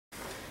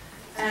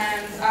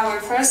And our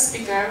first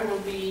speaker will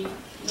be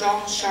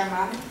John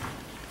Schuermann,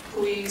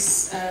 who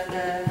is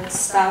the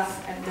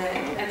staff at the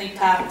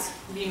AnyCAD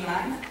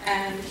beamline,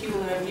 and he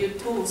will review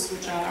tools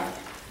which are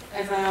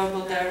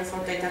available there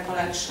for data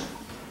collection.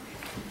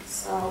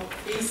 So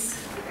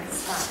please, you can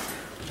start.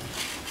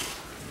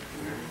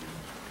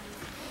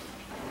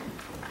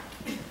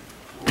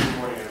 Good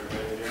morning,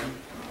 everybody, again.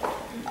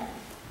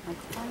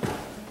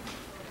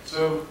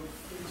 So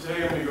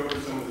today I'm going to go over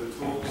some of the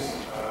tools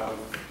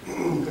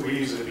that we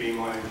use at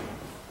Beamline,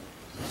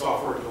 some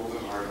software tools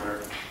and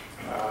hardware.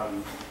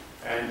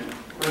 And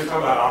we're going to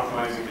talk about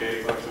optimizing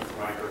data collection for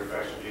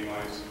micro-diffraction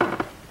beamlines.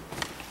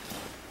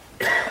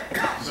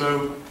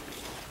 So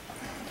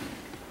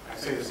I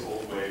say this the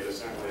old way, but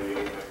it's not really the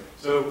old way.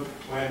 So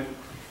when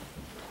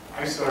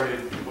I started,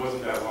 it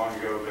wasn't that long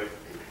ago, but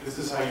this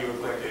is how you would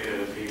collect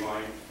data at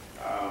Beamline.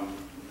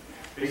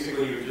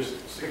 Basically, you would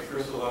just stick a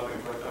crystal up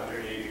and collect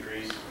 180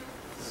 degrees.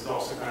 This is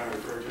also kind of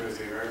referred to as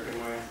the American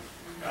way.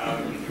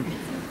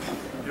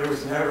 There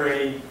was never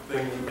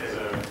anything as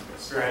a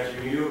strategy.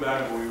 We knew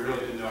about it, but we really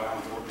didn't know how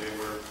important they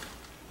were.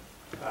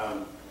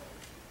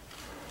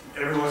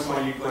 Every once in a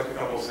while, you collect a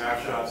couple of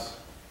snapshots.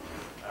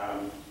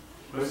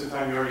 Most of the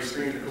time, you already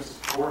screened your crystals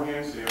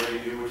beforehand, so you already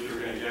knew what you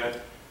were going to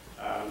get.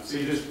 So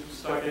you just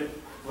stuck it,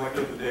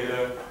 collected the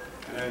data,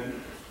 and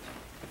then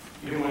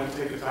you didn't want to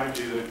take the time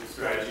to do the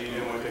strategy. You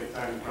didn't want to take the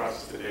time to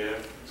process the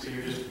data. So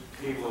you just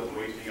people had to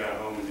wait till you got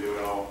home and do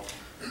it all.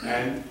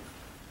 And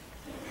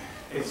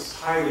it's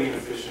highly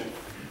inefficient.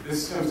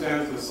 This comes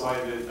down to the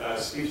slide that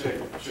speech I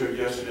showed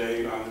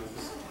yesterday on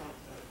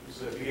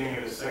the beginning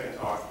of the second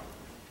talk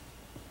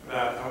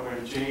about how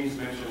when James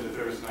mentioned that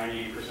there was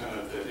 98%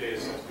 of the data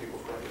sets people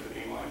collect at the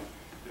beamline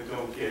that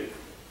don't get,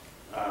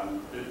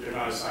 they're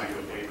not assigned to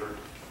a paper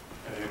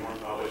and they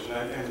weren't published.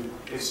 And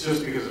it's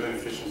just because of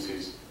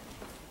inefficiencies.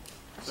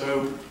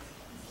 So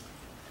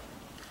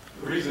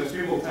the reason is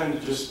people tend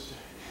to just,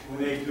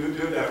 when they do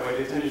it that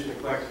way, they tend to just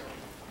collect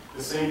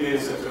the same data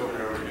sets over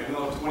and over again. And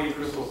they'll have 20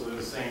 crystals that do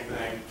the same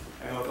thing,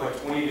 and they'll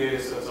collect 20 data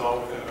sets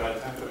all within about a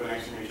tenth of an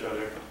inch from each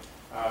other.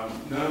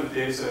 None of the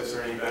data sets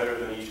are any better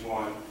than each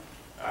one.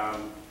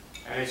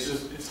 And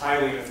it's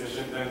highly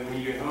inefficient. Then when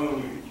you get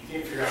home, you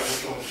can't figure out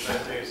which one's the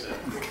best data set.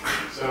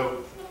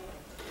 So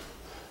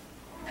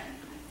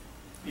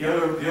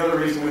the other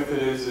reason with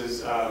it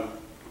is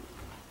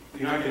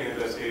you're not getting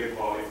the best data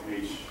quality from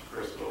each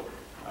crystal.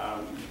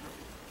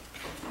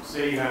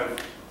 Say you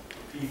have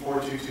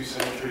P422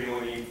 symmetry, you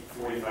only need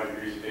 45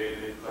 degrees of data,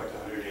 they collect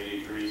 180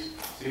 degrees.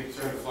 So you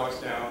turn the flux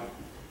down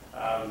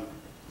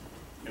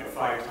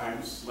 5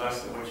 times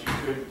less than what you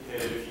could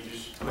hit if you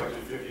just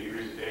collected 50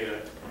 degrees of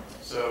data.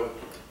 So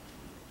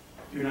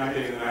you're not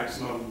getting the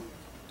maximum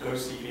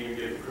dose that you can even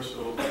get the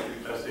crystal, the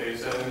best data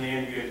set. In the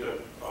end, you get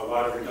a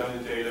lot of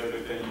redundant data,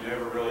 but then you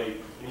never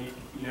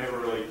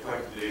really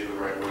collect the data the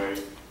right way.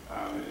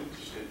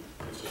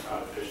 It's just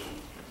not efficient.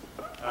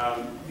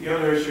 The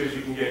other issue is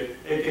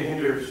it can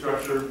hinder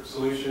structure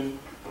solution.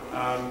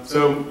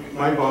 So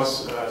my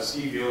boss,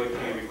 Steve Bielik,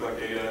 came to collect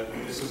data.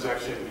 And this was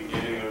actually at the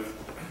beginning of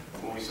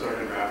when we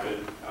started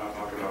Rapid. I'll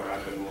talk about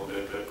Rapid in a little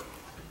bit, but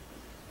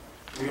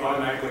we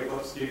automatically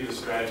give you the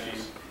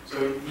strategies.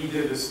 So he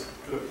did this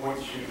the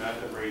point-shoot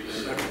method where he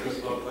just stuck a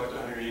crystal up, collect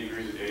 180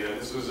 degrees of data.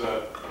 This was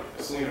a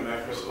selenium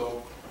met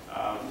crystal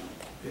that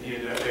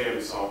they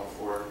hadn't solved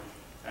before.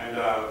 And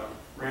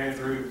ran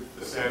through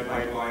the SAD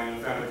pipeline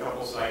and found a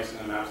couple sites and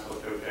the maps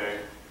looked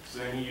okay. So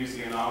then he used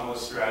the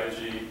anomalous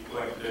strategy,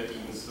 collected it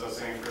in the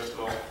same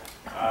crystal.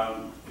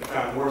 He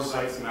found more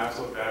sites, the maps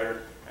looked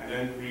better. And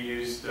then we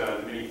used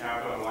the mini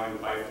kappa and aligned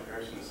the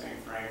bifocals in the same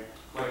frame.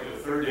 Collected a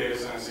third data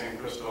set in the same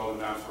crystal and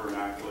the maps were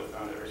immaculate,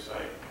 found every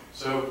site.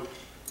 So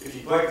if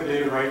you collect the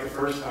data right the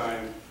first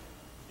time,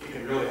 it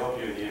can really help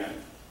you in the end.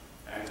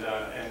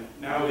 And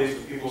nowadays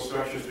with people's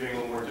structures being a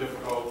little more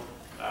difficult,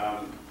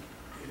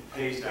 it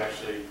pays to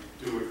actually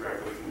do it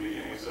correctly from the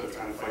beginning instead of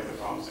trying to fight the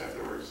problems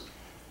afterwards.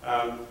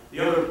 The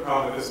other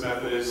problem with this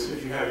method is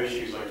if you have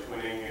issues like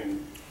twinning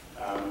and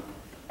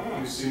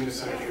you assume the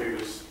symmetry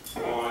was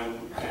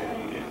 1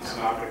 and it's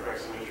not the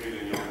correct symmetry,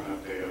 then you don't have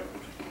enough data.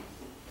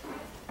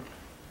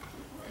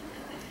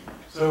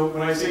 So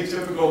when I say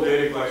typical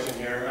data collection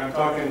here, I'm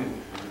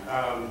talking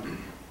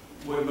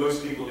what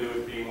most people do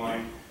with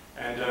Beamline.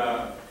 And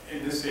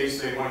in this case,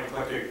 they want to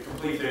collect a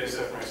complete data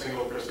set from a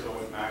single crystal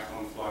with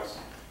maximum flux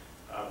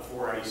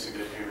before any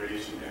significant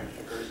radiation damage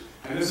occurs.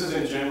 And this is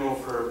in general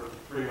for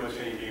pretty much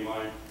any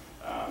beamline.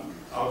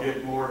 I'll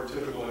get more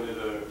typical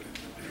into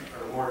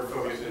or more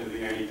focused into the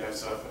AnyCAD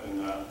stuff in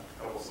a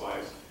couple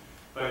slides.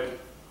 But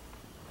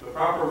the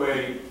proper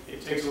way,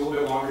 it takes a little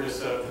bit longer to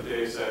set up the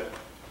data set.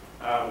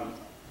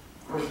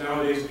 Of course,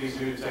 nowadays with these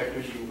new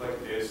detectors, you can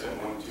collect the data set in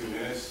 1 to 2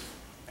 minutes.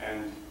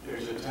 And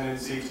there's a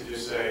tendency to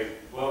just say,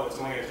 well, it's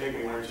only going to take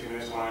me 1 or 2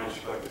 minutes, why don't I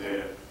just collect the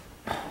data?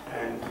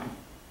 And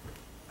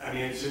I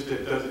mean, it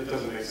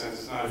doesn't make sense.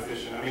 It's not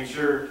efficient. I mean,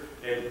 sure,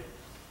 it's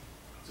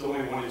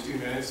only 1 to 2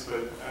 minutes,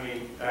 but I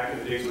mean, back in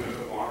the days when it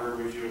took longer,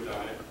 would you have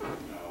done it?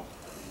 No.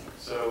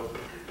 So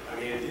I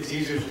mean, it's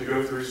easier to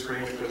go through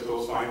screen of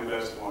crystals, find the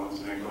best ones,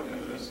 and then click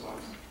on the best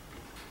ones.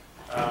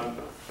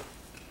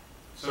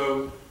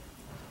 So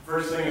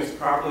first thing is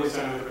properly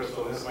center the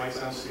crystal. This might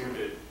sound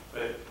stupid,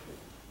 but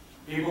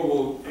people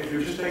will, if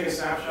you're just taking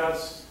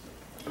snapshots,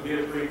 you'll get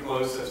it pretty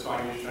close, that's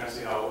fine, you're just trying to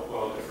see how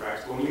well it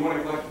diffracts. But when you want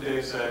to collect the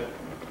data set,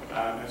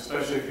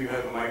 especially if you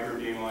have a micro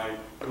beamline,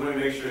 you want to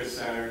make sure it's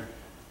centered.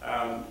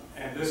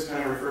 And this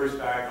kind of refers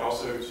back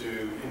also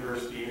to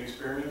inverse beam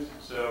experiments.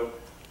 So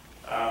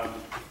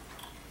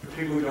for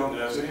people who don't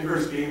know, so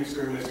inverse beam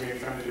experiments when you're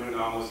trying to do an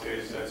anomalous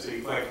data set. So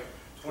you collect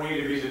 20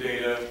 degrees of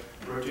data,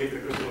 rotate the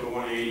crystal to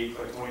 180,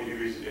 collect 20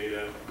 degrees of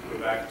data, go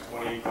back to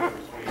 20, collect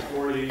to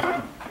 2040,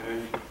 and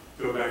then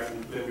go back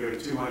from, then go to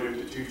 200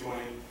 to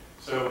 220.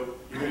 So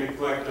you're going to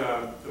collect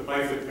the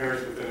bifid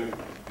pairs within a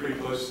pretty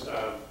close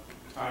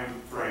time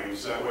frame.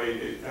 So that way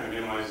it kind of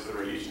minimizes the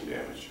radiation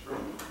damage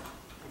from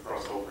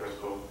across the whole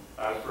crystal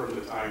from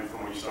the time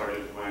from when you started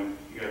to when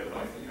you get the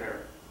bifid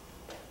pair.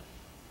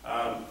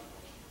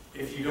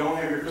 If you don't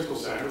have your crystal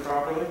centered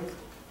properly,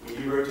 when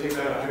you rotate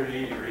that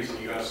 180 degrees and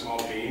you got a small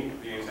beam,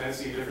 the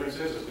intensity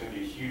differences is going to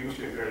be huge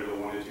compared to the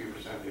 1 to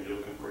 2% that you're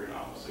looking for your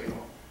anomalous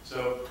signal.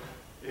 So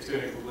it's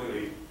going to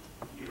completely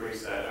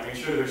erase that. I mean,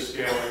 sure, there's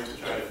scaling to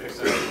try to fix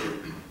that if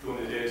you're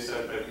doing the data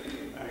set, but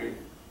I mean,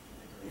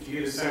 if you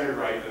get it centered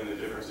right, then the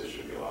differences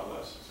should be a lot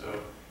less. So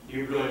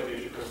you really have to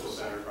get your crystal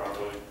centered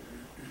properly.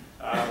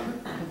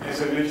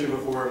 As I mentioned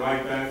before, it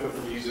might benefit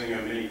from using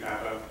a mini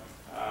kappa.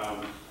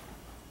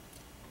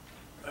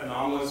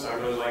 Anomalous, I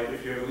really like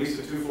if you have at least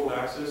a two-fold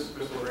axis,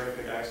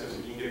 crystallographic axis,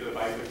 and you can get the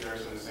bifid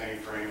pairs in the same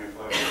frame and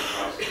collect it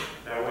across.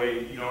 That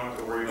way you don't have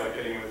to worry about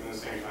getting them within the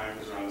same time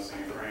because they're on the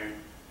same frame.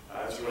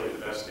 That's really the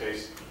best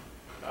case.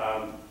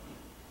 Of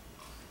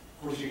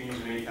course, you can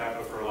use mini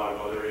kappa for a lot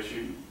of other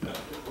issues,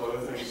 other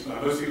things.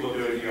 Most people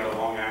do it if you got a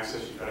long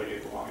axis, you try to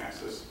get the long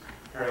axis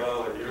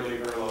parallel or nearly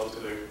parallel to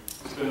the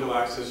spindle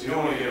axis. You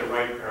don't want to get it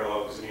right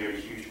parallel because then you have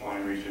a huge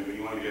point region, but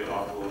you want to get it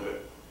off a little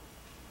bit.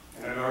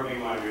 And in our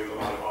beamline, we have a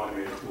lot of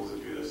automated tools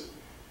that do this.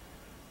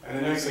 And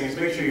the next thing is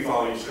make sure you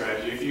follow your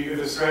strategy. If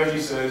the strategy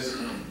says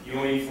you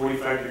only need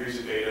 45 degrees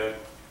of data,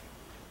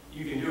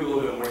 you can do a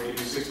little bit more. You can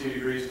do 60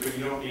 degrees, but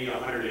you don't need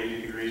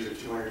 180 degrees or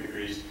 200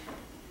 degrees.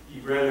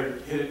 You'd rather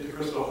hit the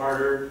crystal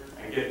harder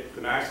and get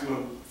the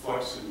maximum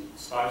flux and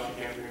spots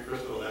you can from your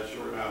crystal in that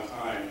short amount of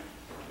time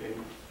than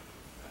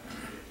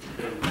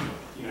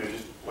you know,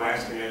 just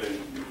blasting it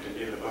and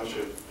getting a bunch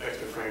of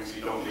extra frames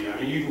you don't need.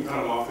 I mean, you can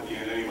cut them off at the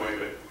end anyway,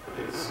 but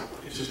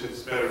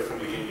it's better from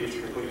the beginning to get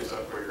your completeness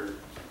up quicker.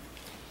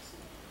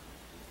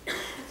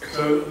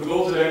 So the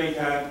goals at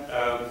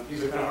AnyCat,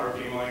 these are kind of our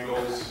beamline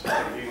goals,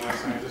 beamline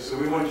scientists. So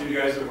we want you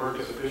guys to work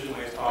as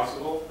efficiently as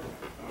possible,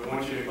 and we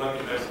want you to collect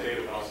the best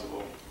data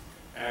possible.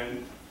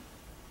 And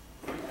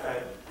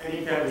at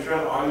AnyCat, we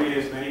try to automate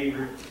as many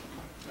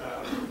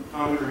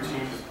common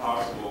routines as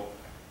possible,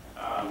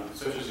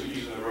 such as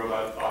using the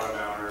robot auto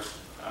mounter.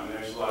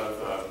 There's a lot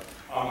of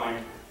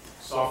online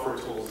software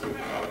tools that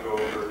I'll go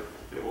over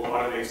that will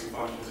automate some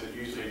functions that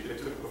usually it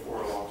took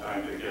before a long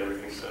time to get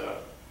everything set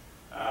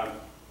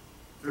up.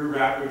 Through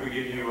Rapid, we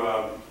give you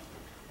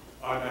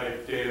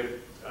automatic data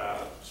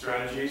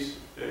strategies,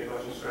 data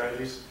collection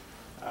strategies.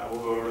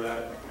 We'll go over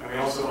that. And we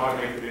also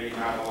automate the mini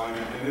map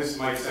alignment. And this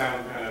might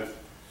sound kind of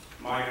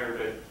minor,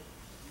 but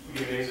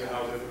you'd be amazed at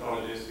how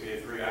difficult it is to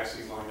get 3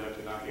 axes lined up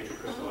to not get your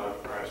crystal out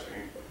of the prior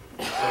stream.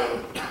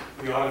 So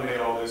we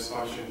automate all this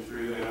function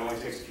through, and it only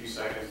takes a few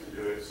seconds to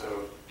do it.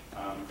 So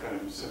kind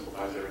of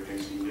simplifies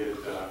everything so you can get it,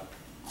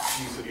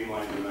 use the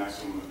beamline to the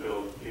maximum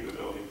build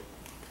capability.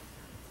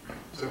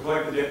 So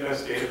collect the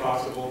best data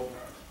possible.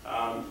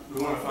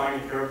 We want to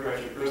find and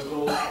characterize your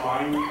crystals.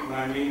 Find, what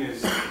I mean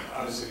is,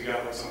 obviously if you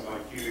got like something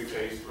like cubic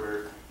phase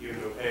where you have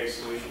an opaque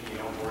solution, you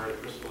don't know where the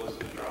crystal is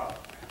going to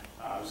drop.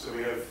 So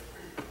we have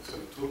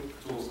some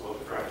tools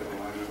called diffractive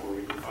alignment where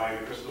we can find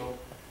the crystal.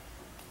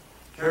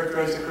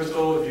 Characterize the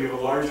crystal. If you have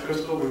a large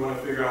crystal, we want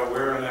to figure out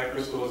where on that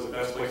crystal is the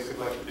best place to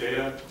collect the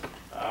data.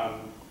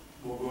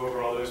 We'll go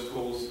over all those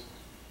tools.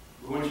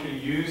 We want you to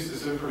use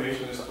this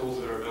information, these tools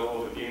that are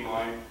available at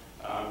beamline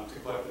to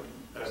collect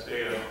the best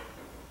data.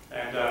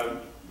 And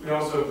we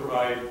also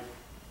provide,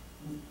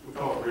 we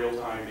call it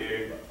real-time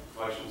data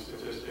collection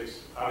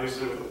statistics.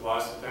 Obviously with the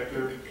loss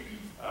detector,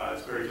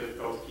 it's very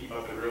difficult to keep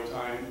up in real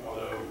time,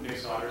 although Nick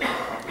Sauter will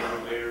talk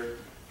about later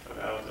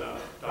about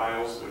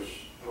dials,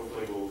 which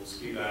hopefully will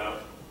speed that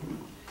up.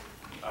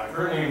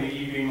 Currently in the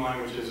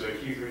E-beamline, which is a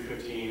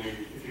Q315,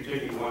 if you're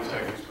taking 1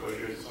 second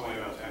exposure, it's only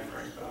about 10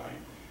 frames behind.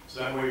 So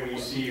that way when you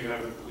see you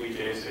have the complete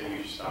data set,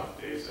 you just stop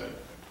the data set.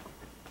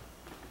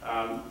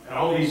 And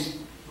all these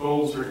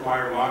goals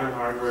require modern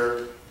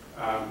hardware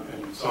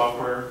and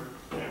software,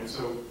 and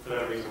so for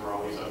that reason we're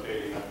always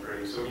updating and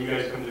upgrading. So when you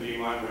guys come to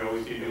Beamline, we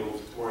always give you a little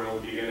tutorial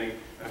at the beginning.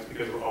 That's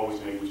because we're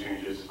always making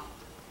changes.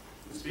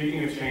 And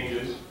speaking of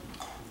changes,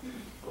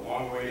 the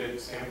long-awaited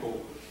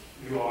sample,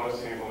 new auto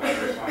sample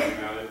method is finally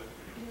mounted.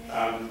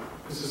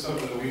 This is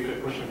something that we've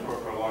been pushing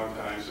for a long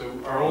time. So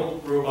our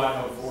old robot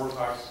had 4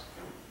 pucks,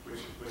 which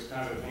was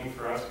kind of a pain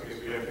for us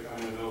because we have to come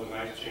in the middle of the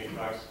night to change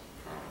pucks.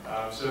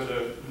 So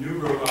the new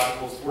robot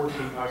holds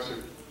 14 pucks or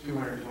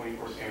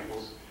 224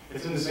 samples.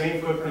 It's in the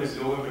same footprint as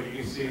the old one, but you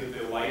can see that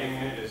the lighting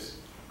in it is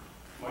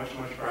much,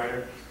 much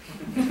brighter.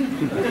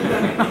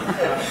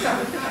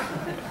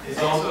 It's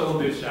also a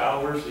little bit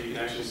shallower, so you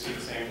can actually see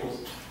the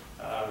samples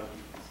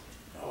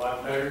a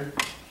lot better.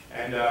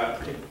 And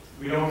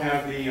we don't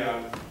have the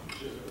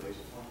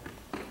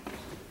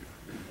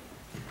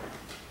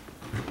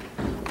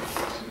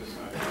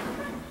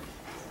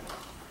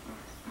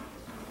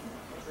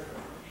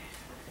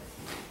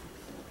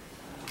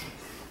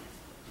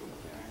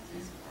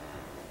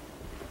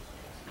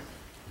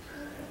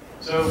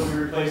so we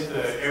replaced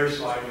the air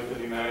slide with the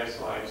pneumatic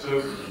slide.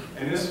 So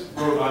in this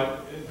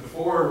robot,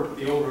 before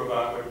the old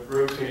robot would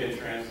rotate and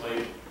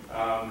translate,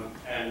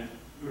 and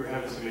we were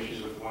having some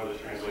issues with one of the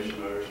translation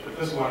motors. But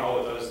this one, all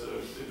it does,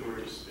 the door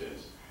just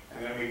spins.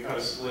 And then we cut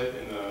a slit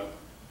in the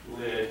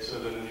lid so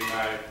that the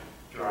pneumatic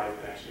drive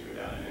can actually go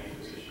down in any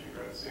position and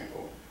grab the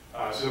sample.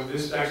 So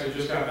this actually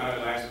just got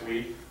mounted last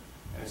week,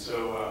 and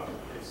so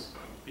it's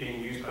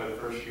being used by the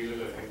first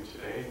users, I think,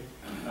 today.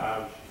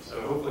 So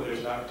hopefully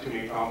there's not too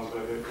many problems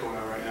with it going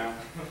on right now.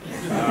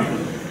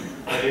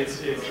 But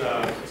it's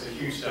a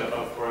huge step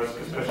up for us,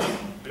 especially,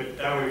 but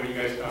that way when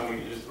you guys come,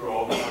 we can just throw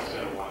all the pucks in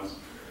at once.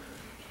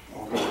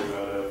 Won't worry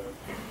about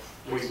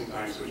wasting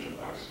time switching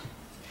pucks.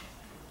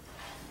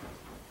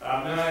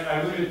 And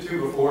I alluded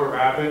to before,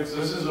 Rapid. So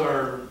this is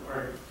our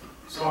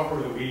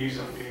software that we use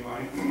at the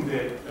Beamline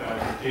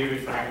that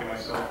David, Frank, and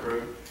myself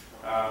wrote.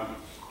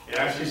 It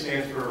actually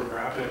stands for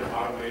Rapid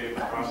Automated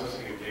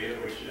Processing of Data,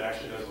 which it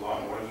actually does a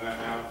lot more than that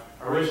now.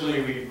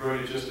 Originally, we wrote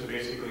it just to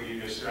basically give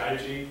you a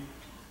strategy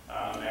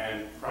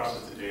and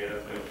process the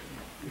data, but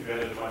we've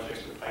added a bunch of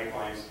extra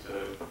pipelines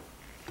to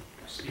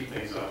speed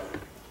things up.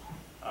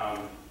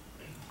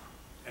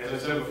 As I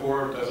said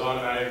before, it does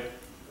automatic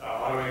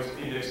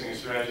indexing and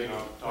strategy, and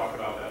I'll talk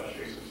about that. I'll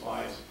show you some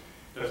slides.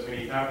 It does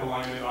mini cap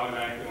alignment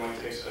automatically. It only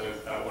takes 1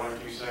 or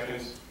 2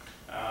 seconds.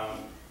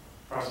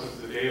 Processes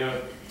the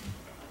data.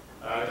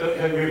 We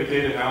have a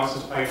data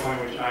analysis pipeline,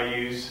 which I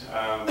use.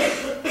 I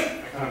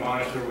kind of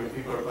monitor when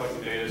people are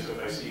collecting data, so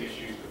if I see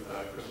issues with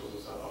crystals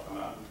and stuff, I'll come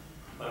out and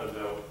let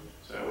them know,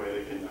 so that way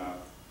they can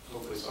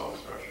hopefully solve the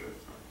structure.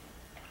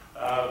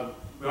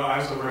 Well,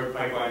 I also wrote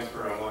pipelines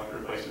for molecular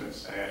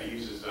replacements, and it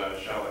uses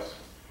Shellix.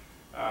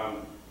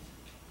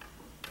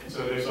 And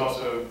so there's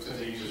also, since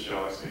it uses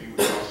Shellix, you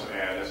can also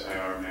add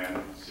SIR,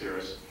 MAN,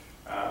 Cirrus.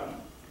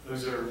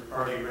 Those are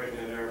already written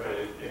in there, but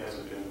it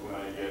hasn't been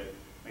implemented yet,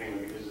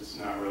 mainly because it's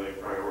not really a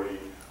priority.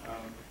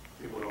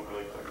 People don't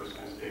really collect those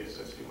kinds of data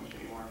sets too much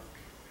anymore.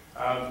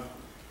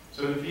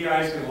 So the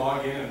PIs can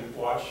log in and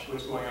watch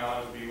what's going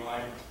on in the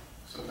Beamline,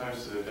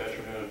 sometimes to the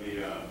detriment of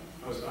the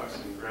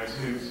postdocs and grad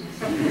students.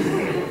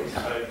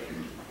 But,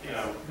 you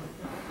know,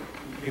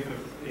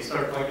 they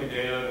start collecting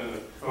data, and then the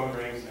phone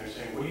rings, and they're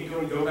saying, what are you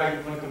doing? Go back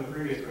and click on the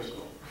previous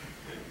crystal.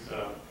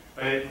 So,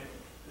 but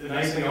the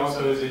nice thing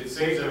also is it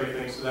saves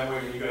everything, so that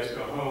way when you guys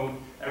go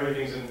home,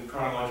 everything's in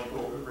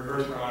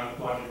reverse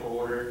chronological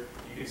order.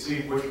 You can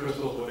see which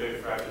crystals will data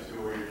diffracted to,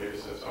 where your data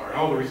sets are. And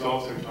all the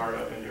results are tarred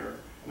up in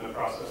the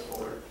process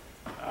folder.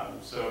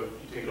 So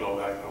you take it all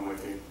back home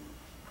with you.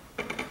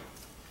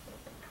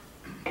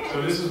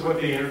 So this is what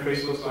the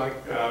interface looks like.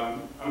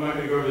 I'm not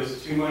going to go over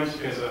this too much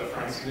because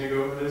Frank's going to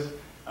go over this.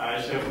 I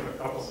just have a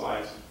couple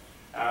slides.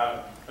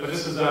 But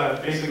this is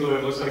basically what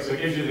it looks like. So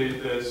it gives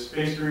you the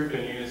space group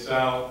and unit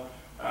cell,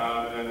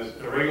 and then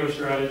the regular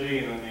strategy,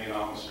 and then the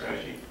anomalous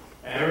strategy.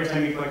 And every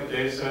time you collect a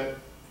data set, it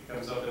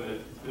comes up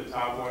in the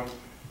top one.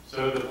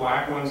 So the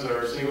black ones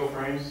are single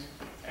frames,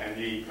 and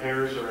the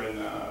pairs are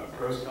in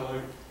rose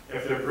color.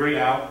 If they're grayed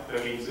out,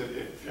 that means that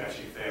it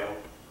actually failed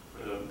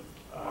for the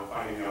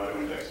finding the auto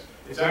index.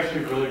 It's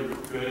actually really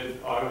good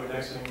at auto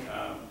indexing.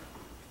 And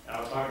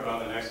I'll talk about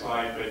the next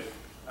slide, but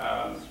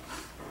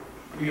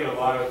we get a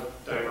lot of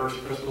diverse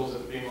crystals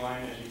at the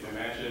Beamline, as you can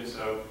imagine.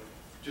 So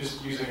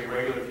just using a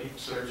regular peak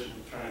search and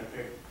trying to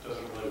pick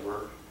doesn't really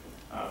work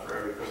for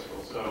every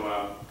crystal. So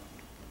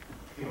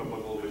I came up with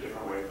a little bit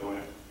different way of doing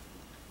it.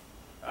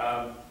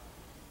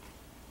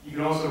 You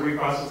can also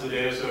reprocess the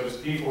data. So it's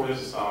P4,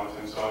 this is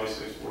Thomson, so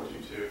obviously it's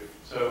 422.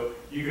 So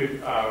you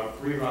could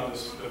rerun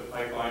the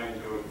pipeline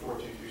into a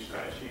 422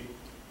 strategy.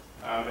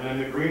 And then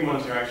the green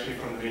ones are actually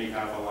from the mini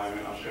cap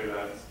alignment. I'll show you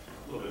that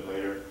a little bit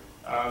later.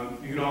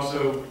 You can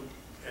also,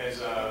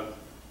 as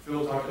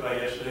Phil talked about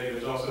yesterday,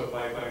 there's also a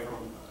pipeline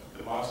from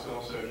the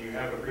Moscow. So if you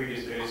have a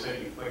previous data set,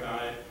 you can click on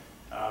it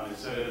and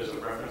set it as a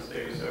reference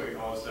data set, we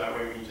call it. So that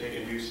way when you take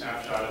a new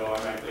snapshot, it'll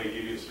automatically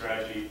give you the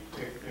strategy to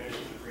finish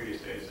the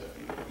previous data set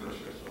from the first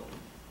crystal.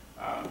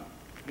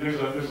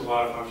 There's a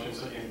lot of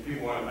functions, and if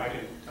people want, I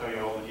can tell you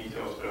all the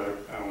details, but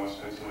I don't want to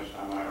spend too much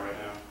time on it right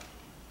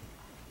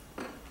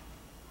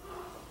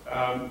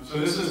now. So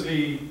this is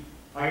the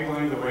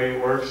pipeline, the way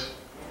it works.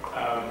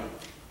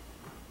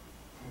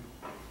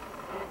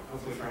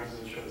 Hopefully Frank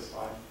doesn't show the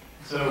slide.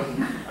 So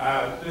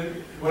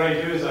what I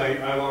do is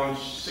I launch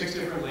 6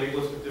 different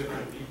labels with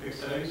different peak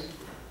settings,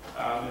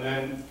 and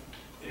then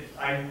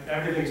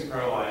everything's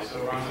parallelized,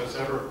 so it runs on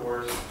separate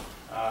cores.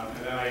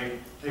 And then I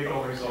take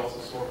all the results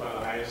and sort by the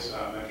highest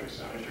metric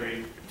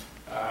symmetry,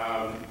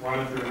 run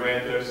it through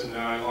Randos, and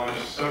then I launch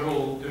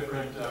several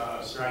different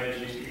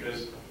strategies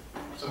because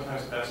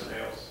sometimes best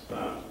fails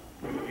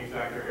with the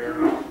B-factor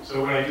error.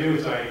 So what I do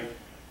is I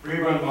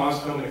rerun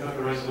MOSFilm to cut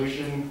the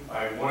resolution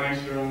by 1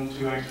 angstrom,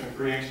 2 angstrom,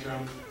 3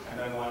 angstrom, and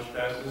then launch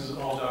best. This is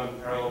all done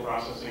parallel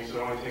processing, so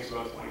it only takes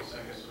about 20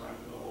 seconds to run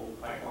through the whole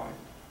pipeline.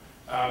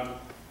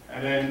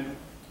 And then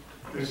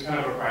there's kind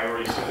of a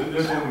priority. So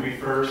this one would be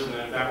first, and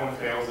then if that one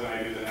fails, then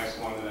I do the next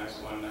one, the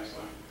next one, the next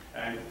one.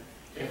 And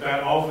if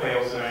that all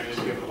fails, then I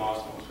just give the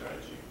MOSFilm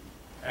strategy.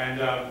 And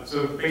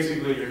so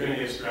basically, you're going to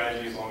get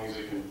strategy as long as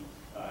you can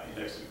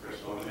index the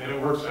crystal. And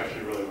it works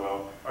actually really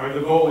well.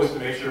 The goal is to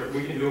make sure if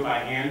we can do it by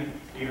hand,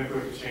 even if we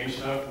have to change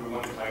stuff, we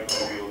want the pipeline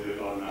to be able to do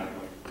it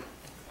automatically.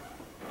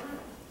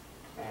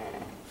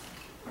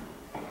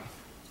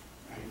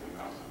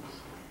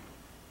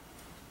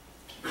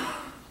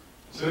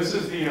 So this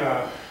is the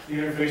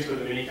interface for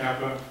the mini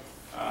kappa.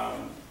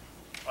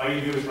 All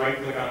you do is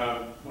right-click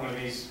on one of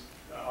these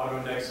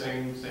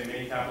auto-indexing, say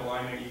mini kappa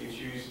alignment. You can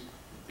choose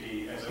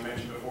the, as I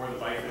mentioned before, the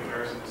bific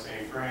pairs in the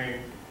same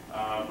frame,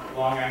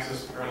 long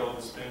axis parallel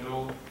to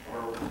spindle,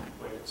 or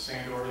like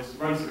Sandor is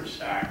runs through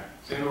stack.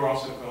 Sandor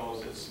also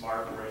calls it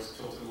smart, where it's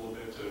tilted a little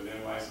bit to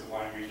minimize the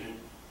line region.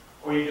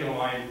 Or you can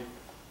align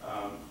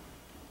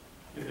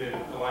the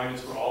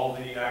alignments for all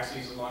the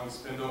axes along the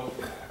spindle,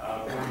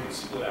 or you can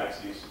split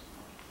axes.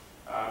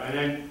 And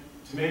then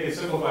to make it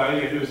simplified, all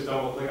you gotta do is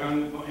double click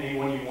on any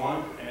one you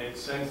want, and it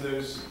sends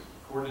those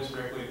coordinates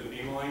directly to the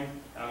beamline.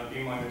 And on the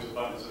beamline, there's a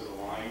button that says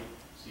align.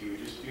 So you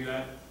would just do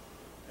that.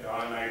 It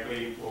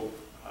automatically will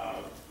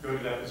go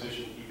to that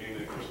position, keeping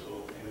the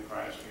crystal in the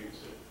cryostream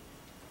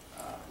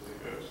as it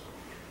goes.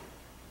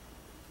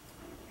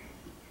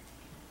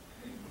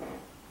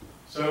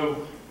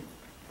 So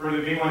for the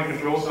beamline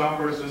control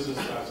software, this is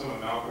some of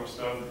Malcolm's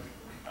stuff.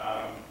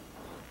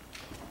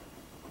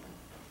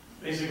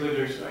 Basically, I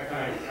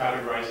kind of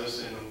categorize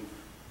this in,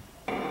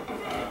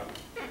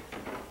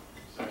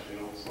 it's actually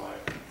an old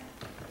slide,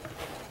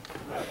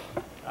 but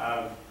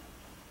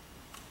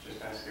just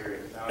kind of scary.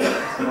 Now,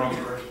 it's the wrong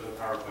version of the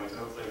PowerPoint, so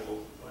hopefully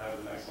we'll have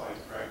the next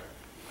slides correct.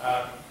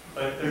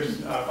 But there's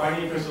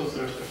 5D crystals,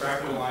 there's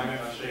diffractive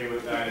alignment. I'll show you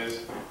what that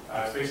is.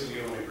 It's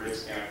basically only a grid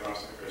scan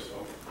across the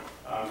crystal.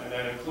 And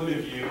then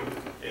occluded view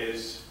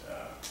is,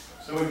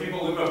 so when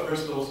people loop up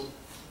crystals,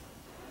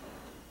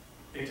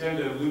 they tend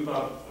to loop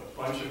up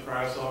bunch of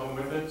cryosolving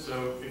with it.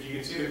 So if you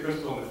can see the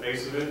crystal in the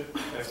face of it,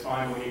 that's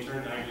fine. When you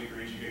turn 90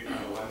 degrees, you get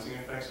kind of a lensing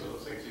effect, so it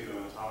looks like it's either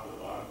on the top or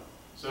the bottom.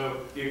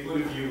 So the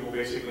occluded view will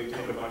basically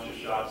take a bunch of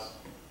shots.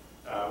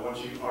 Once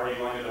you've already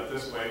lined it up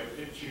this way,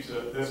 it shoots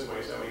it this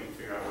way so we can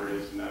figure out where it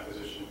is in that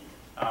position.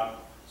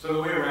 So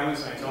the way around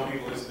this, and I tell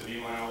people this is the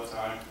beamline all the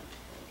time,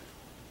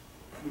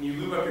 when you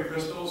loop up your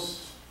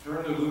crystals,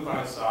 turn the loop on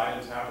its side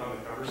and tap it on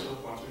the cover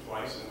slip once or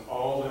twice, and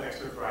all the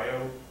extra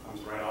cryo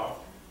comes right off.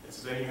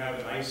 So then you have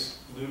a nice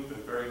loop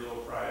with very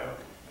little cryo,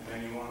 and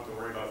then you won't have to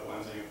worry about the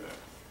lensing effect.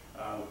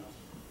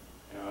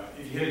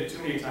 If you hit it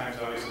too many times,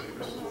 obviously the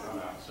crystal will come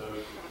out. So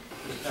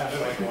just tap it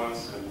like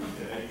once, and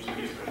it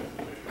usually gets rid of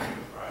the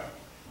cryo.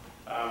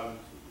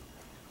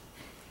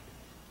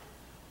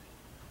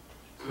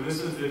 So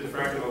this is the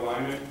diffractive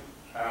alignment.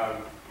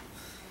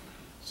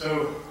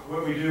 So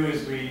what we do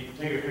is we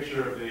take a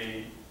picture of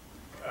the,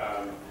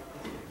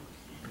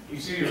 you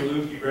see your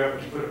loop, you grab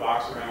it, you put a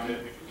box around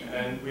it, and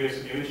then we have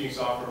some imaging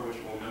software which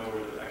will know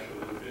where the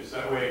actual loop is.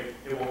 That way,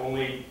 it will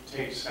only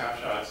take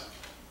snapshots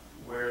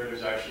where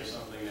there's actually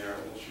something there,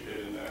 and we'll shoot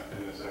it in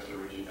this extra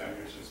region down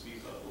here, so it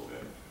speeds up a little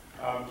bit.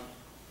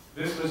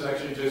 This was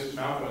actually just,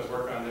 Malcolm was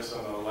working on this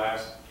on the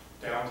last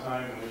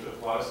downtime, and with the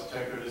Pilatus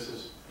detector, this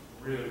is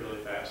really,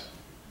 really fast.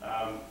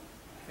 I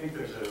think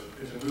there's a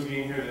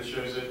movie in here that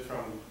shows it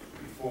from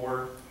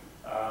before.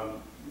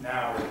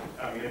 Now,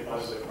 it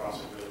buzzes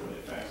across it really,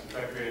 really fast. In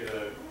fact, we had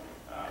to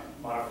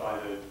modify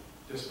the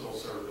distal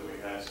server that we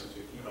had so to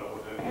keep up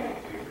with it and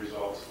get the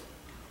results.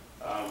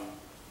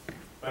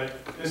 But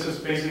this is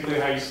basically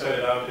how you set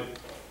it up.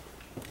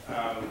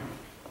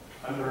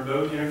 On the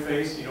remote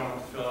interface, you don't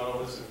have to fill out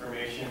all this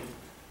information.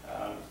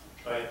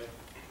 But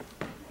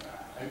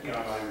I'm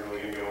not even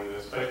really going to go into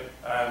this. But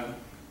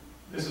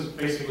this is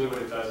basically what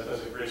it does. It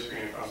does a grid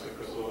screen across the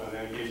crystal, and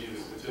then it gives you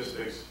the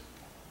statistics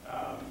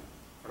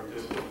from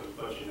distal to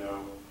let you know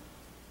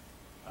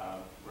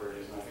where it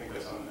is. And I think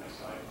that's on the next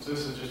slide. So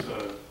this is just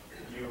a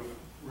view of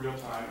real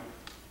time.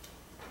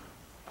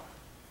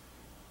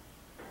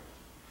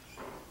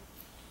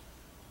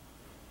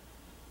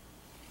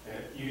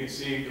 And you'll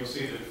see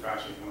the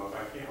diffraction come up.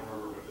 I can't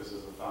remember what this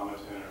is, a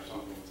thaumatin or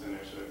something that's in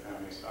there, so it kind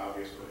of makes it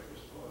obvious what a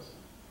crystal is.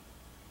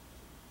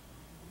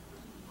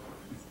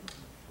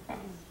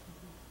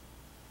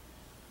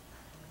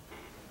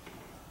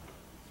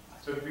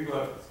 So if people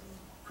have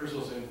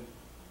crystals in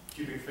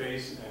cubic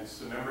phase and it's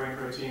the membrane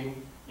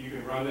protein, you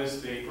can run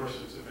this. Of course,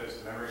 if it's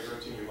the membrane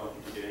protein, you're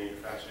lucky to get any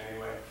diffraction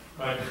anyway.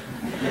 But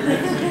you're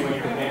going to see when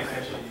you're paying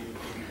attention,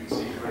 you can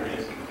see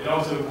It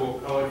also will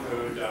color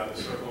code the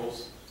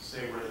circles to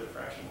say where the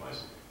diffraction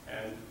was.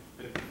 And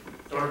the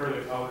darker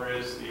the color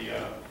is, the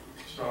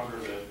stronger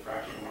the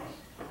diffraction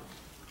was.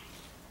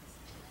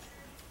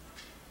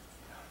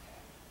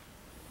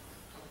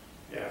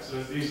 Yeah,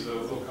 so these are the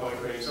little color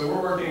grading. So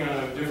we're working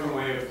on a different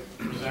way of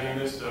presenting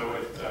this, so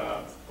it's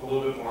a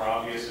little bit more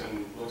obvious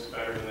and looks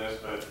better than this,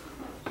 but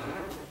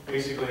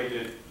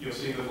basically you'll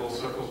see the little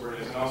circles where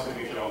it is, and also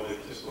gives you all the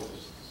distal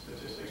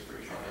statistics for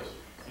each one of those.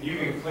 And you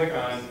can click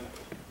on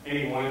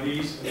any one of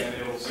these, and then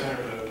it'll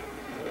center the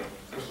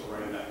crystal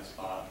right in that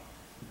spot.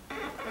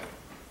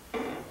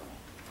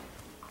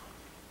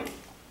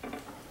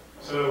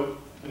 So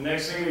the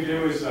next thing we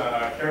do is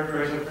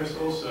characterize our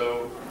crystals.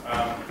 So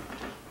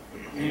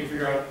we need to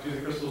figure out, do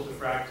the crystals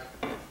diffract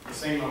the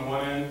same on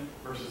one end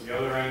versus the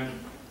other end,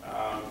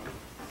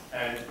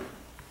 and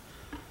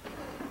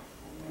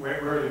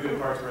where are the good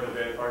parts, where are the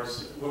bad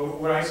parts. Well,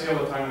 what I see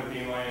all the time with the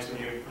beamline is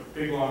when you have a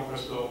big long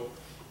crystal,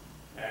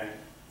 and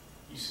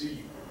you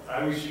see,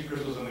 I always shoot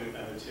crystals on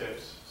the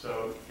tips.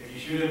 So if you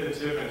shoot at the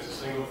tip and it's a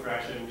single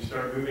diffraction, you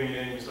start moving it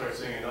in, you start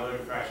seeing another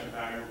diffraction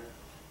pattern.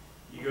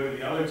 You go to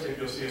the other tip,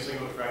 you'll see a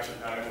single diffraction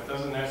pattern. It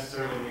doesn't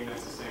necessarily mean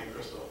it's the same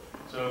crystal.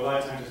 So a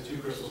lot of times it's two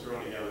crystals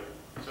growing together.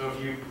 So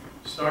if you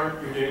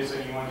start your data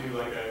set, you want to do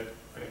like a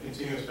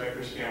continuous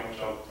vector scan, which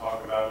I'll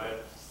talk about,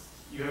 but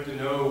you have to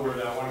know where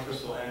that one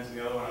crystal ends and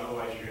the other one,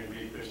 otherwise you're going to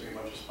be, there's going to be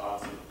a bunch of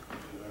spots that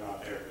they're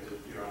not there because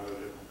you're on a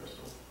different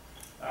crystal.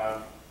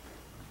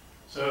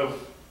 So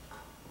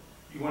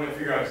you want to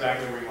figure out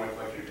exactly where you want to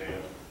collect your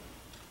data.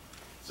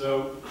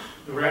 So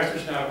the raster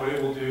snap, what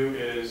it will do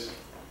is,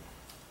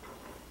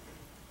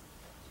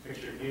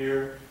 picture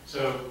here.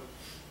 So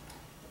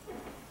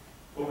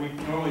what we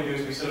normally do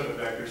is we set up a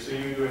vector. So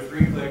you do a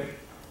 3-click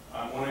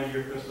on one end of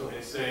your crystal,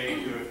 hit save.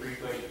 You do a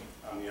 3-click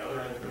on the other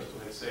end of the crystal,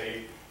 hit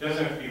save. It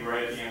doesn't have to be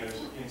right at the end.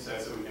 There's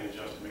insets that we can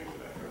adjust to make the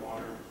vector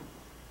longer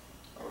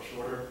or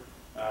shorter.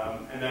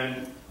 And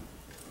then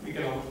we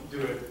can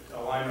do an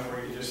alignment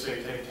where you can just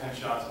say take 10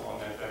 shots along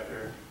that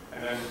vector.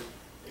 And then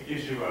it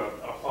gives you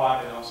a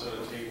plot and also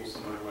the table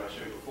similar to what I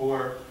showed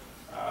before.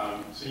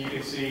 So you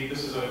can see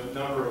this is a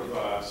number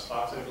of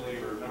spots, I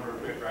believe, or a number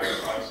of diffraction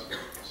spots.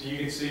 So you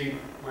can see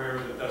where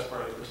the best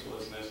part of the crystal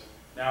is in this.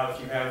 Now, if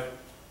you have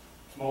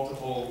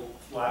multiple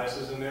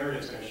lattices in there,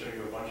 it's going to show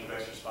you a bunch of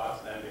extra spots,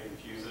 and that may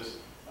confuse this.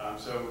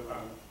 So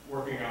I'm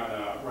working on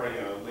writing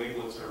a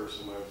labelet server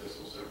similar to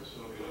distal server,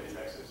 so we'll be able to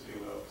index it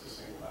even though it's a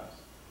single lattice.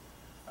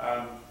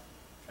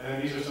 And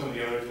then these are some of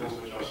the other tools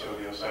which I'll show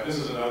on the other side. This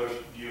is another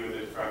view of the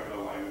diffracted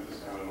alignment. This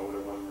is kind of an older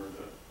one where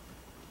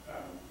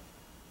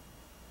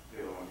the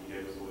other one he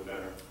did was a little bit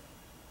better.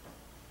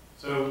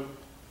 So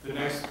the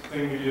next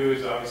thing we do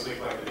is obviously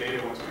collect the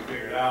data once we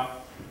figure it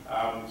out.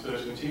 So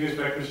there's continuous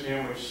vector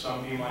scan, which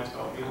some beamlines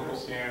call helical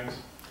scans,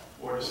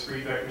 or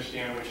discrete vector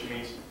scan, which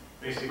means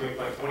basically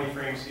like 20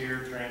 frames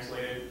here,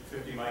 translated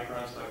 50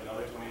 microns, like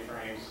another 20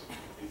 frames,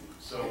 and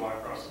so on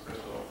across the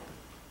crystal.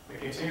 The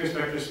continuous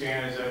vector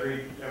scan is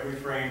every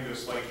frame to a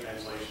slight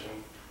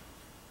translation.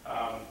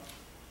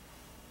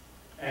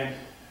 And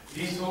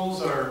these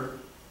tools are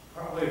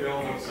probably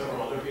available in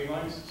several other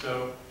beamlines.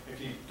 So if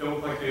you don't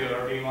collect data at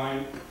our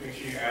beamline, make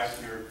sure you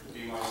ask your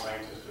beamline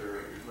scientist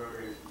or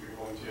whoever you're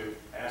going to,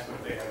 ask them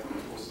if they have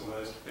tools similar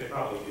to this. They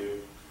probably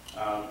do,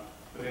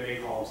 but they may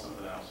call them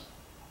something else.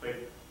 But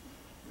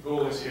the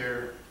goal is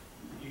here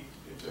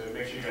to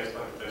make sure you guys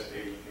collect the best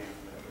data you can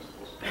from the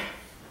crystals.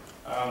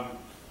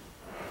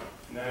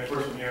 And then, of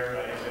course, from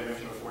here, as I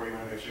mentioned before, you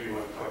want to make sure you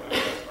want to collect the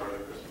best part of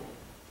the crystal.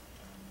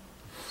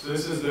 So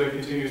this is the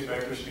continuous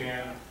vector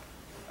scan.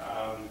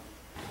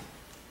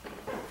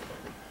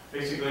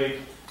 Basically,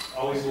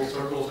 all these little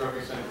circles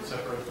represent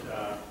separate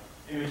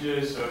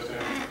images, so it's going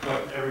to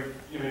collect every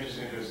image is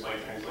going to do a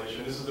slight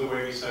translation. This is the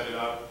way we set it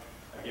up.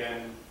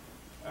 Again,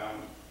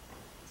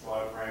 it's a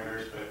lot of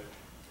parameters, but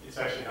it's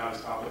actually not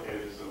as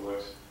complicated as it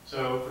looks.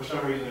 So for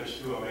some reason, there's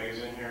 2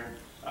 omegas in here,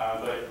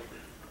 but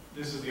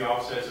this is the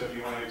offset, so if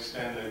you want to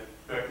extend the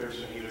vectors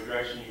in either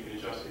direction, you can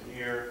adjust it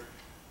here.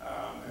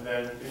 And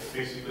then it's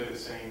basically the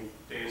same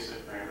data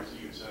set parameters that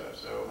you can set up.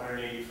 So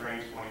 180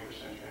 frames,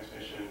 20%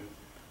 transmission,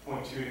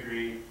 0.2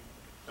 degree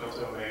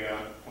delta omega,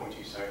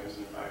 0.2 seconds,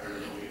 and 500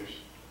 millimeters.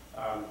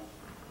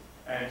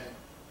 And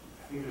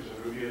I think there's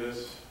a movie of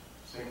this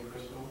same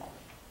crystal.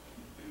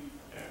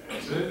 Yeah.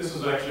 So this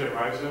is actually a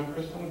ribosome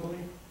crystal, I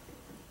believe.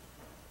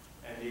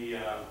 And the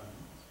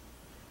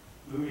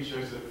movie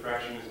shows the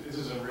diffraction. This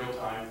is in real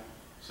time.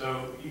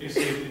 So you can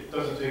see it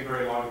doesn't take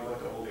very long to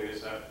collect the whole data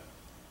set.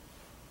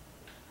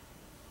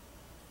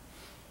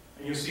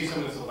 And you'll see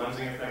some of this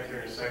lensing effect here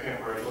in a second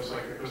where it looks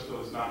like the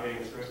crystal is not hitting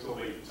this crystal,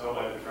 but you can tell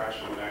by the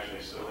diffraction what it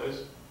actually still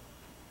is.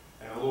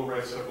 And the little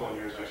red circle in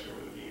here is actually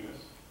where the beam is.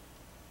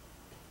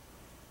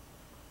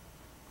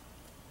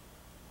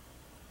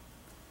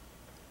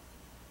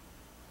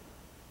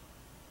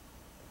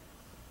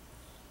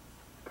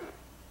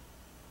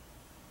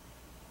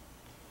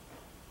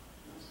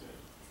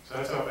 So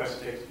that's how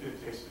fast it takes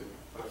to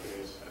collect the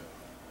data set.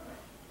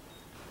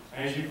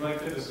 And as you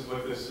collect it, this is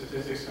what the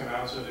statistics come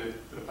out. So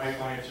the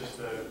pipeline is just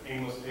an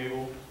aimless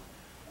table.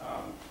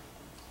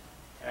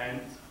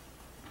 And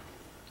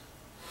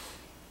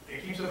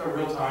it keeps up in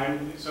real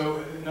time.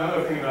 So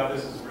another thing about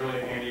this is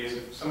really handy is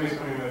if somebody's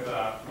coming with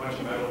a bunch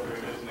of metal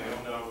derivatives and they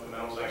don't know if the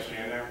metal's actually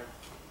in there,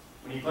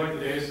 when you collect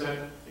the data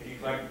set, if you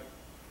collect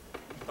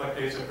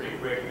data set pretty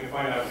quick, you can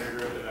find out if your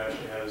derivative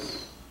actually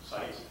has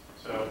sites.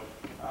 So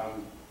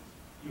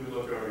you would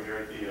look over here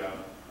at the,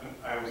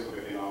 I always look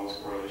at the anomalous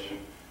correlation.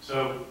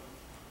 So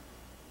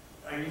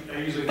I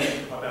usually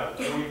think about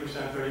 20%,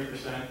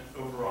 30%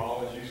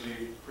 overall is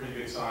usually a pretty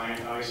good sign.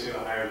 Obviously, the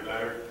higher the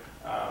better.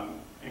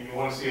 And you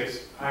want to see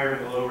it's higher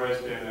in the low res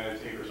bin, and then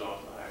it tapers off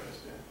to the high res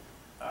bin.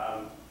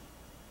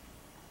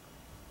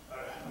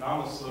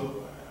 Anomalous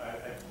slope,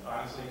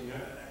 honestly, you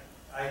know,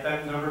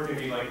 that number can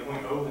be like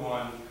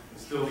 0.01 and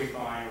still be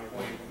fine, or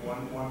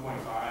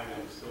 1.5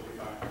 and still be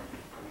fine.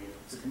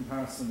 It's a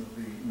comparison of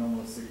the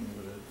anomalous signal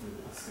with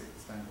the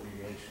standard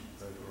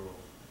deviations overall.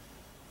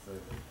 So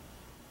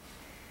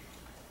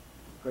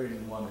greater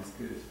than 1 is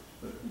good,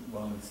 but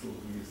 1 is still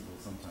usable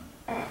sometimes.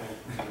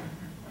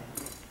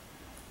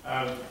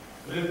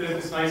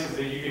 It's nice is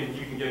that you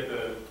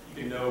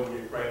can know when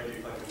you're right after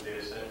you collect the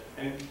data set.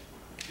 And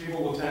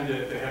people will tend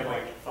to have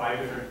like five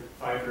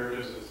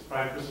derivatives,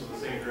 5 crystals of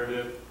the same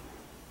derivative,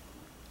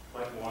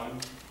 collect one.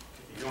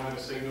 If you don't have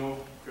a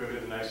signal, go to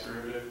the next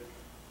derivative.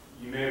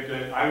 You may have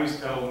done, I always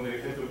tell them to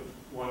hit the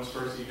ones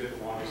first you get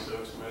the longest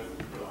soaks with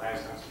for the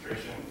highest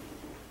concentration.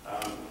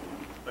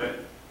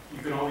 But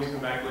you can always come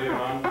back later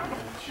on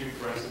and shoot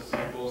the rest of the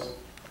samples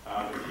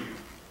if you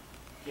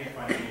can't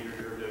find any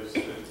derivatives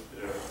that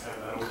have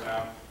metals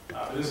found.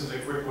 But this is a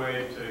quick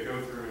way to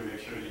go through and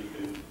make sure that you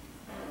can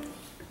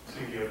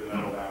see if you have the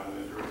metal bound in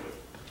the derivative.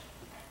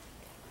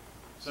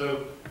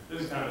 So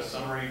this is kind of a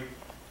summary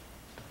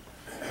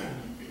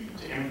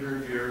to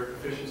improve your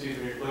efficiencies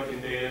when you're collecting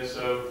data.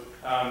 So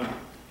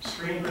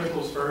screen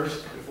crystals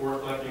first before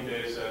collecting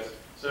data sets.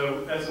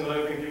 So that's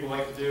another thing people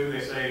like to do.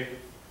 They say,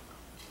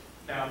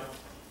 now,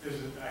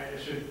 I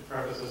should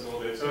preface this a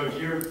little bit. So if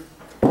you're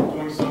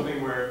doing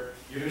something where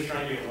you're just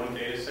trying to get one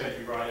data set,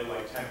 you brought in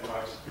like 10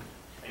 bucks,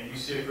 and you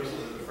see a crystal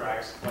that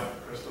diffracts, collect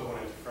the crystal when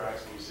it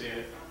diffracts and you see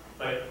it.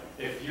 But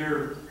if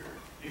you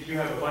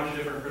have a bunch of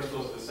different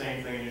crystals of the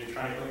same thing and you're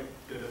trying to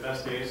get the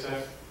best data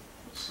set,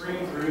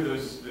 screen through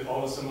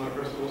all the similar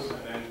crystals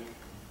and then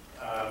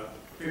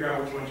figure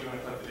out which ones you want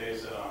to collect the data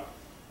set on.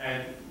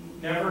 And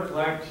never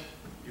collect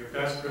your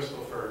best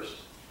crystal first.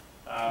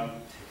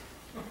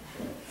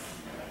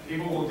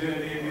 People will do,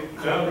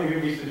 the other thing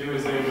people used to do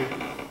is they would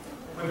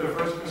put their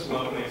first crystal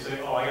up and they'd say,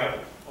 oh, I got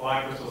a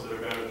lot of crystals that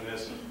are better than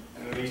this.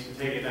 And then they used to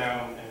take it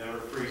down and never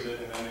freeze it,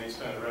 and then they'd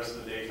spend the rest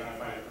of the day trying to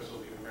find a crystal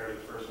to compare to the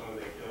first one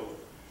that they killed.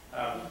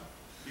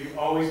 You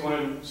always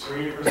want to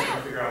screen your crystal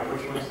and figure out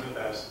which one's the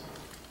best.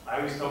 I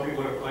always tell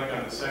people to collect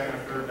on the second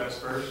or third best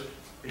first,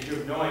 because you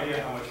have no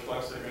idea how much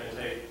flux they're going to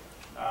take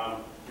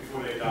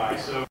before they die.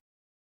 So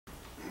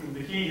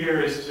the key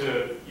here is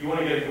you want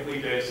to get a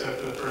complete data set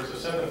for the first, so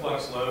set the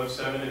flux low,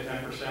 7 to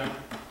 10%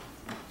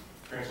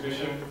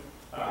 transmission.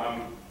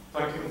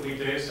 Collect a complete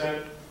data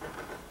set.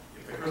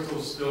 If the crystal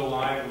is still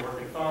alive and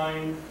working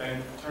fine,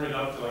 then turn it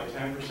up to like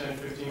 10%,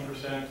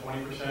 15%,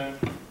 20%.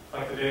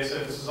 Collect the data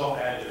set. This is all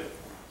additive.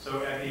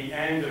 So at the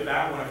end of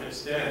that one, if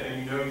it's dead, then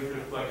you know you could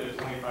have collected a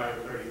 25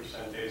 or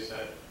 30% data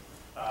set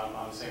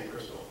on the same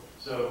crystal.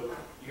 So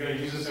you got to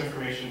use this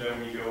information then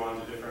when you go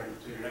on to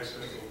your next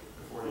crystal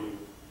before you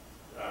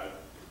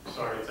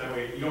start it. That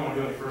way you don't want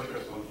to do it on the first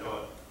crystal and kill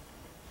it.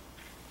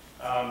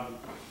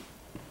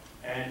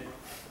 And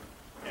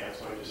yeah,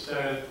 that's what I just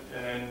said.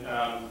 And then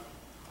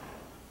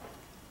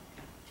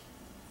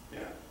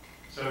yeah.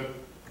 So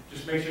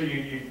just make sure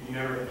you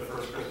never hit the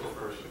first crystal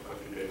first to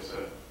collect your data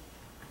set.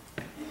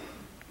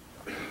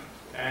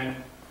 And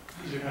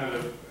these are kind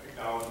of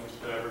acknowledgments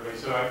to everybody.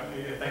 So I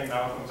thank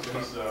Malcolm. So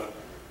he's one of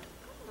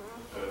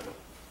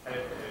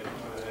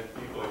the head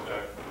people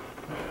at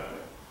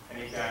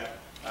NECAT.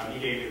 He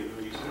gave me the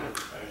movies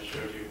that I just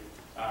showed you.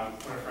 I want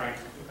to thank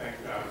Frank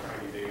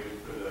and David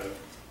for the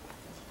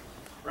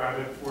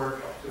rapid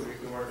work that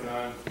we've been working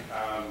on.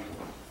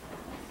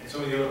 And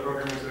some of the other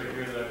programmers that are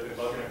here that I've been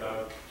bugging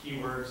about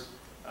keywords.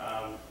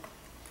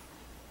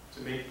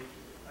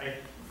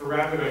 For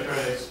rapid, I try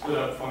to split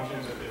up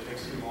functions if it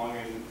takes too long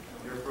in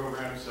your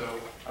program, so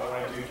I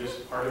want to do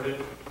just part of it.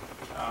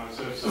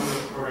 So some of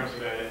the programs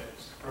have added,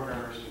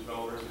 programmers and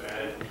developers have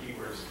added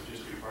keywords to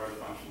just be part of the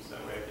functions. That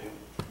way I can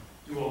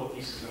do all the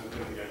pieces and put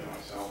them together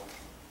myself.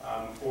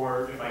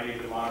 Or if I need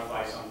to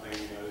modify something,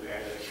 they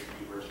add extra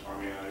keywords for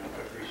me, and I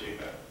appreciate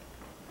that.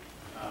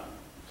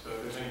 So if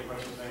there's any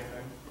questions,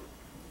 anything?